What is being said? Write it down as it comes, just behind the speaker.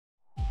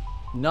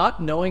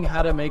Not knowing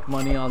how to make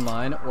money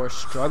online or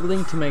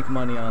struggling to make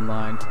money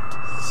online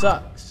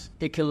sucks.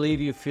 It can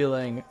leave you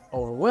feeling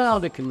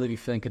overwhelmed, it can leave you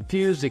feeling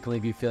confused, it can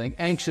leave you feeling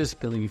anxious,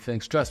 it can leave you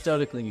feeling stressed out,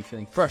 it can leave you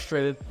feeling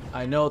frustrated.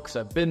 I know because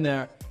I've been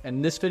there. And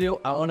in this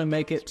video, I want to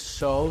make it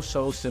so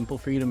simple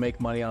for you to make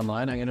money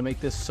online. I'm going to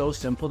make this so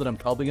simple that I'm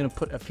probably going to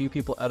put a few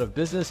people out of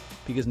business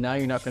because now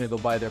you're not going to go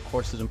buy their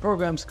courses and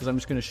programs because I'm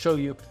just going to show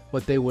you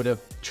what they would have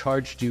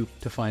charged you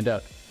to find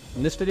out.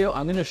 In this video,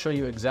 I'm going to show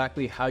you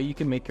exactly how you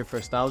can make your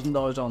first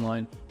 $1,000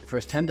 online, your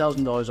first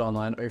 $10,000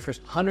 online, or your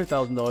first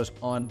 $100,000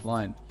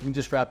 online. We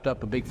just wrapped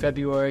up a big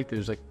February.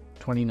 There's like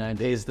 29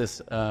 days this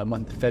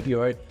month of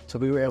February. So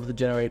we were able to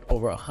generate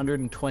over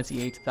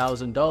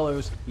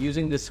 $128,000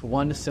 using this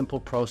one simple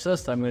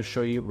process that I'm going to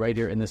show you right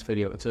here in this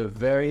video. It's a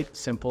very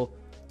simple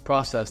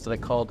process that I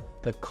called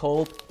the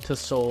cold to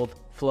sold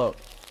flow.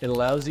 It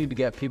allows you to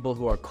get people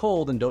who are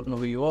cold and don't know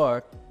who you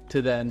are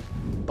to then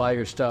buy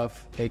your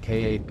stuff,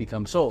 aka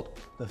become sold.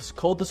 This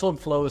cold to sold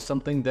flow is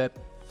something that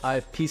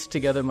I've pieced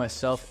together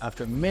myself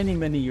after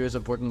many years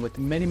of working with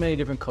many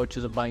different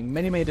coaches, of buying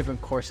many different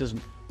courses,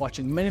 and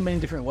watching many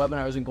different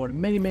webinars, and going to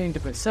many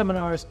different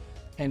seminars,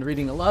 and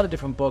reading a lot of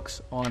different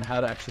books on how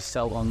to actually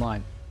sell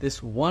online.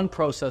 This one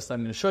process that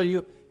I'm going to show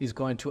you is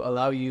going to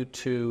allow you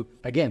to,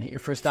 again, hit your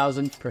first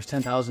 1,000, first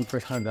 10,000,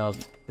 first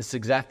 100,000. This is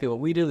exactly what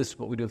we do. This is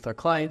what we do with our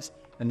clients.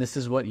 And this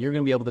is what you're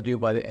going to be able to do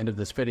by the end of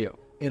this video.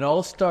 It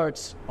all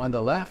starts on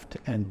the left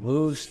and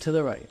moves to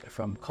the right,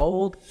 from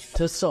cold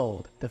to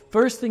sold. The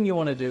first thing you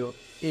want to do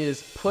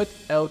is put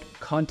out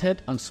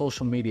content on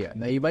social media.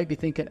 Now you might be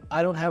thinking,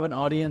 I don't have an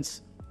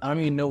audience. I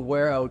don't even know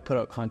where I would put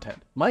out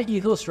content. My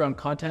ethos around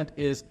content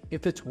is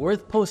if it's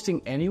worth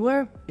posting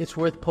anywhere, it's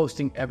worth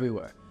posting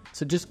everywhere.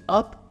 So just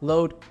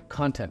upload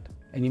content.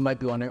 And you might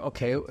be wondering,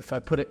 okay, if I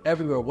put it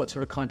everywhere, what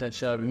sort of content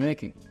should I be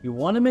making? You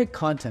want to make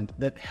content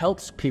that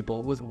helps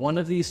people with one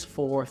of these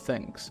four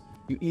things.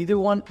 You either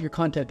want your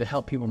content to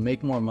help people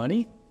make more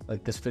money,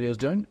 like this video is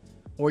doing,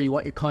 or you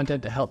want your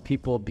content to help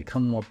people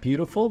become more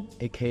beautiful,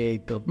 aka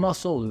build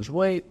muscle, lose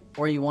weight,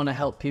 or you want to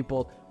help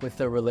people with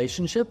their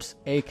relationships,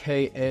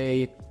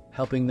 aka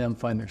helping them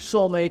find their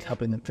soulmate,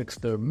 helping them fix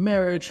their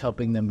marriage,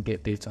 helping them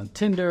get dates on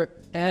Tinder,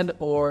 and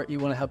or you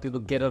want to help people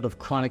get out of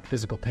chronic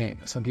physical pain.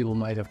 Some people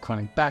might have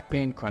chronic back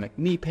pain, chronic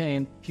knee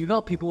pain. If you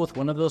help people with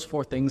one of those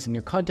four things in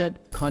your content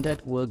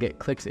will get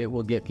clicks, it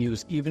will get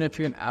views, even if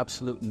you're an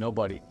absolute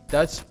nobody.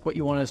 That's what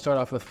you want to start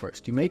off with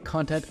first. You make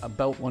content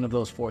about one of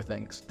those four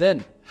things.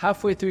 Then,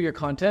 halfway through your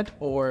content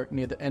or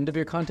near the end of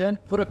your content,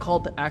 put a call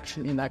to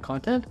action in that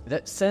content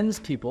that sends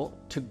people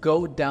to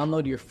go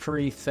download your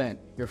free thing,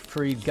 your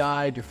free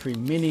guide, your free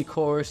mini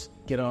course,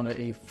 get on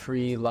a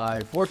free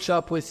live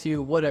workshop with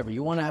you, whatever.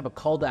 You want to have a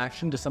call to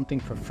action to something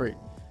for free.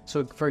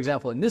 So for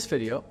example, in this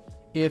video,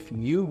 if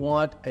you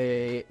want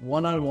a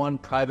one-on-one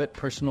private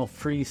personal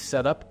free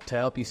setup to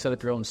help you set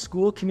up your own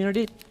school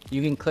community,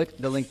 you can click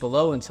the link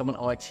below and someone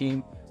on my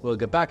team will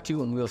get back to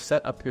you and we'll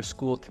set up your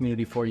school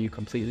community for you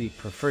completely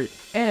for free.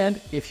 And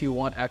if you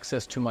want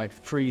access to my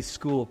free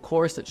school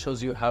course that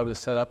shows you how to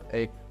set up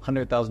a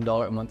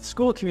 $100,000 a month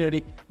school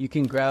community, you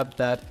can grab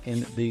that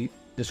in the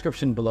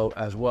description below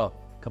as well.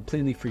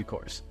 Completely free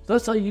course. So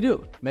that's all you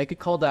do. Make a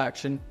call to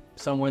action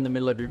somewhere in the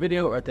middle of your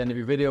video or at the end of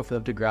your video for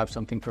them to grab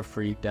something for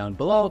free down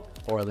below,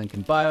 or a link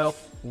in bio,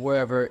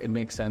 wherever it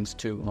makes sense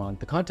to on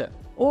the content.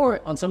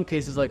 Or on some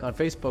cases, like on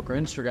Facebook or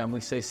Instagram,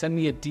 we say, send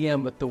me a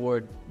DM with the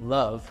word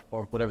love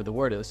or whatever the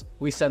word is.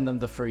 We send them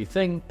the free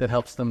thing that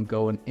helps them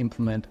go and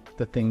implement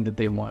the thing that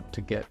they want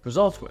to get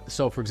results with.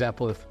 So for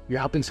example, if you're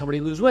helping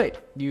somebody lose weight,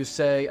 you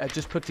say, I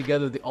just put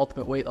together the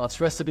ultimate weight loss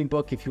recipe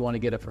book. If you want to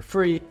get it for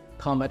free,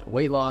 comment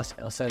weight loss,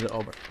 I'll send it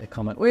over. They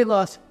comment weight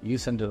loss, you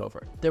send it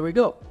over. There we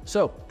go.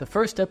 So the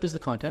first step is the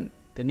content.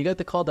 Then you get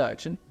the call to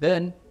action.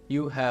 Then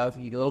you have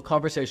a little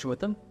conversation with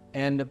them.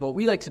 And what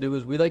we like to do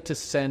is we like to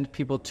send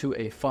people to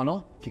a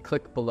funnel. If you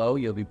click below,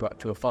 you'll be brought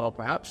to a funnel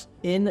perhaps.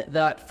 In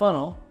that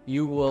funnel,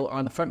 you will,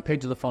 on the front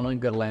page of the funnel,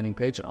 you've got a landing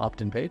page, an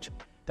opt-in page.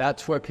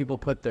 That's where people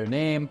put their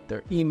name,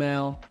 their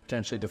email,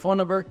 potentially their phone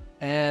number,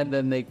 and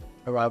then they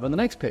arrive on the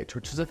next page,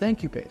 which is a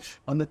thank you page.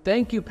 On the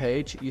thank you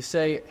page, you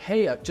say,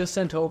 hey, I've just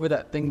sent over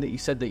that thing that you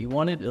said that you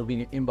wanted. It'll be in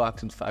your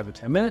inbox in 5 or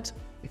 10 minutes.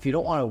 If you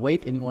don't want to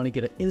wait and you want to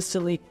get it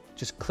instantly,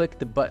 just click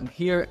the button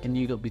here and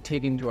you'll be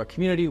taken to our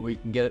community where you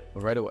can get it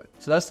right away.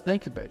 So that's the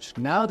thank you page.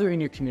 Now they're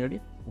in your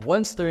community.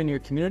 Once they're in your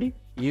community,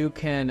 you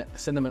can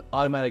send them an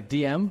automatic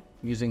DM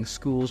using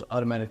School's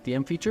automatic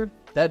DM feature.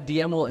 That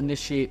DM will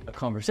initiate a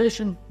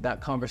conversation. That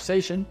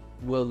conversation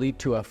will lead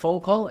to a phone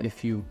call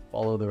if you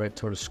follow the right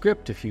sort of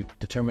script, if you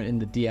determine in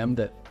the DM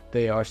that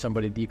they are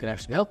somebody that you can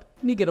actually help.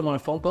 And you get them on a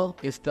phone call.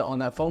 If on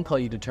that phone call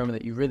you determine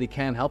that you really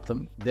can help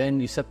them, then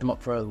you set them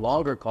up for a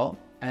longer call.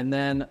 And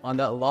then on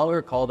that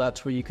longer call,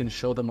 that's where you can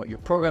show them what your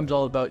program's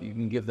all about. You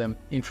can give them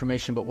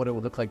information about what it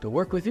would look like to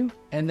work with you.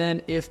 And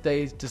then if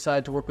they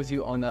decide to work with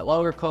you on that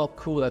longer call,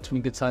 cool, that's when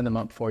you could sign them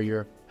up for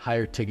your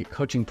higher ticket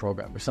coaching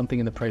program or something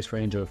in the price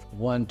range of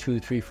 $1,000,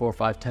 $2,000, $3,000,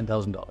 $4,000,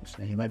 $5,000, $10,000.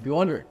 Now you might be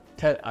wondering,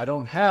 Ted, I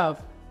don't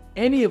have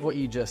any of what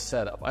you just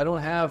set up. I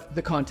don't have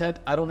the content.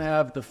 I don't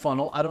have the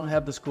funnel. I don't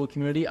have the school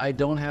community. I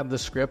don't have the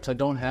scripts. I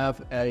don't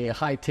have a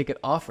high ticket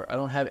offer. I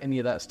don't have any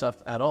of that stuff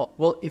at all.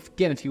 Well, if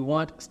you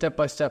want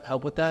step-by-step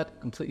help with that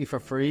completely for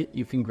free,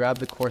 you can grab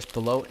the course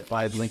below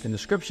via the link in the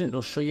description.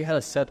 It'll show you how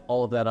to set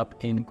all of that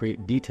up in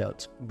great detail.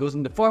 It goes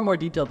into far more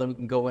detail than we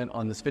can go in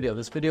on this video.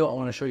 This video, I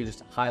want to show you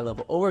just a high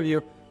level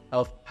overview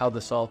of how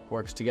this all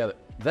works together.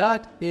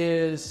 That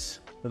is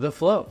the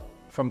flow.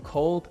 From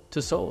cold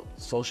to sold.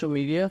 Social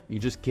media,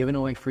 you're just giving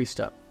away free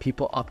stuff.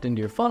 People opt into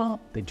your funnel,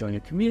 they join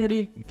your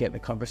community, you get in a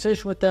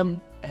conversation with them,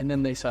 and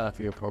then they sign up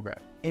for your program.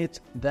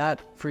 It's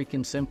that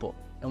freaking simple.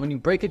 And when you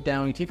break it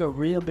down, you take a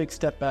real big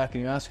step back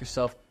and you ask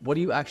yourself, what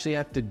do you actually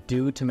have to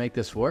do to make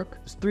this work?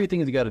 There's 3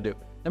 things you got to do.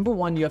 Number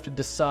 1, you have to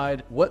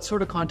decide what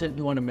sort of content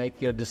you want to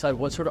make. You got to decide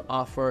what sort of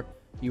offer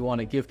you want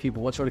to give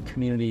people, what sort of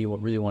community you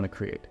really want to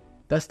create.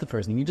 That's the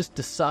first thing. You just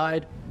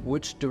decide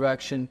which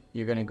direction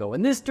you're going to go.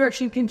 And this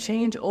direction can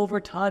change over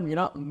time. You're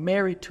not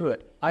married to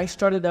it. I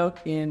started out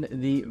in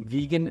the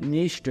vegan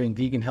niche, doing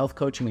vegan health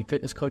coaching and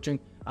fitness coaching.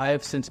 I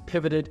have since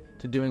pivoted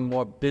to doing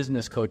more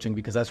business coaching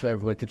because that's what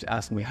everyone keeps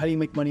asking me. How do you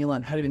make money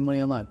online? How do you make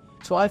money online?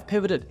 So I've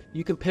pivoted.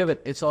 You can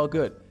pivot. It's all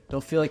good.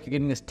 Don't feel like you're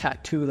getting this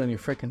tattooed on your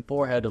freaking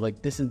forehead of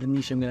like, this is the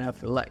niche I'm going to have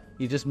for life.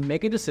 You just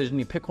make a decision.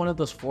 You pick one of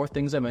those 4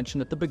 things I mentioned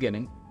at the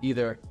beginning.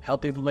 Either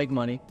help people make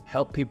money,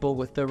 help people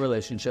with their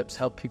relationships,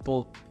 help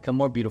people become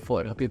more beautiful,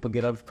 or help people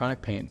get out of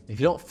chronic pain. If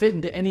you don't fit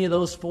into any of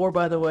those 4,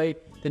 by the way,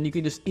 then you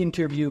can just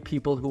interview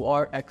people who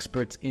are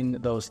experts in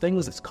those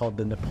things. It's called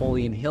the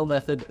Napoleon Hill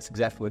method. That's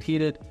exactly what he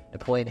did.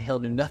 Napoleon Hill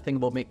knew nothing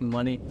about making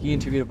money. He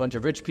interviewed a bunch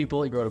of rich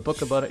people. He wrote a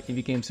book about it. He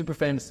became super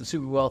famous and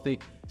super wealthy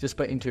just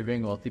by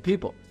interviewing wealthy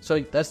people. So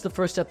that's the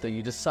first step there.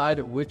 You decide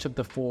which of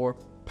the 4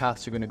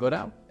 paths you're going to go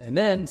down. And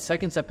then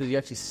second step is you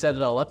actually set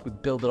it all up, we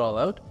build it all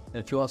out.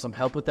 And if you want some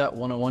help with that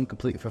one-on-one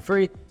completely for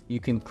free, you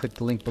can click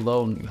the link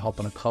below and hop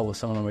on a call with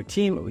someone on my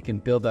team. We can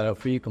build that out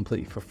for you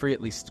completely for free, at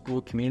least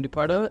school community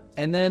part of it.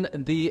 And then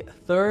the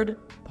third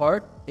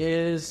part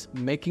is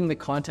making the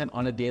content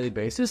on a daily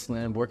basis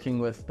and working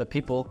with the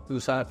people who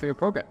sign up for your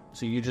program.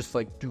 So you're just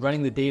like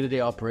running the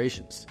day-to-day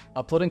operations,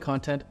 uploading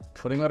content,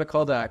 putting out a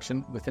call to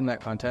action within that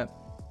content,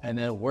 and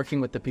then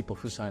working with the people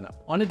who sign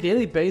up. On a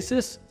daily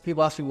basis,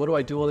 people ask me, what do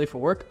I do all day for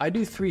work? I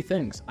do 3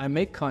 things. I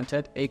make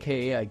content,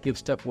 aka I give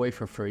stuff away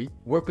for free,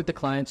 work with the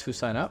clients who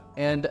sign up,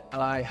 and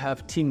I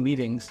have team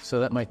meetings so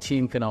that my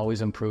team can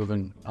always improve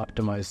and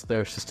optimize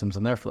their systems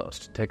and their flows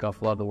to take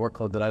off a lot of the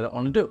workload that I don't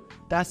want to do.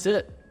 That's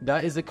it.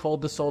 That is the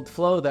cold to sold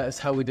flow. That is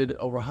how we did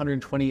over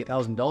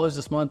 $128,000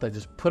 this month. I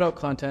just put out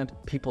content,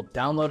 people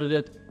downloaded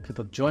it,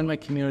 people joined my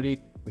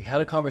community, we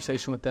had a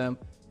conversation with them,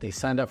 they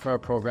signed up for our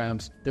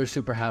programs, they're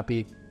super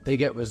happy. They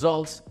get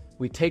results,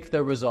 we take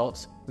their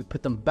results, we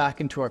put them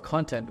back into our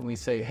content, and we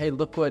say, hey,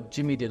 look what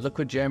Jimmy did, look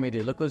what Jeremy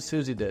did, look what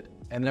Susie did.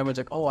 And then everyone's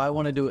like, oh, I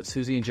want to do what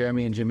Susie and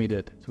Jeremy and Jimmy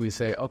did. So we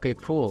say, okay,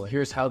 cool,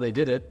 here's how they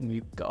did it. And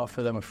we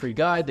offer them a free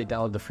guide. They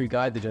download the free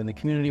guide, they join the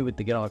community,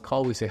 they get on a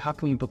call. We say, how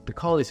can we book the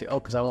call? They say, oh,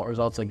 because I want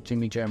results like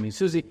Jimmy, Jeremy, and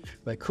Susie.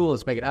 We're like, cool,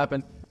 let's make it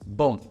happen.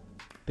 Boom.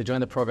 They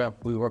join the program,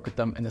 we work with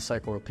them, and the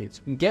cycle repeats.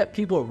 You can get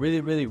people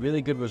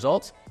really good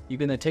results. You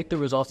can then take the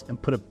results and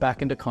put it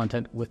back into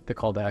content with the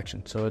call to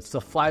action. So it's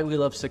the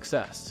flywheel of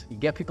success. You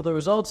get people the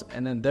results,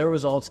 and then their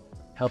results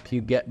help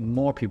you get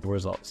more people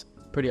results.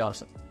 Pretty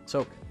awesome.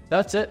 So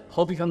that's it.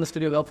 Hope you found this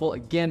video helpful.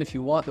 Again, if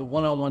you want the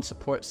one-on-one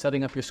support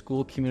setting up your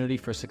school community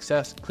for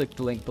success, click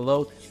the link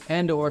below.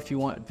 And or if you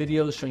want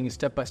videos showing you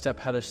step-by-step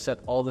how to set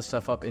all this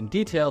stuff up in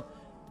detail,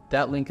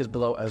 that link is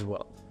below as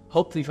well.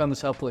 Hopefully you found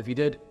this helpful. If you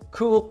did,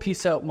 cool.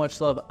 Peace out. Much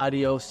love.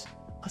 Adios.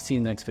 I'll see you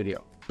in the next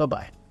video.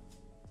 Bye-bye.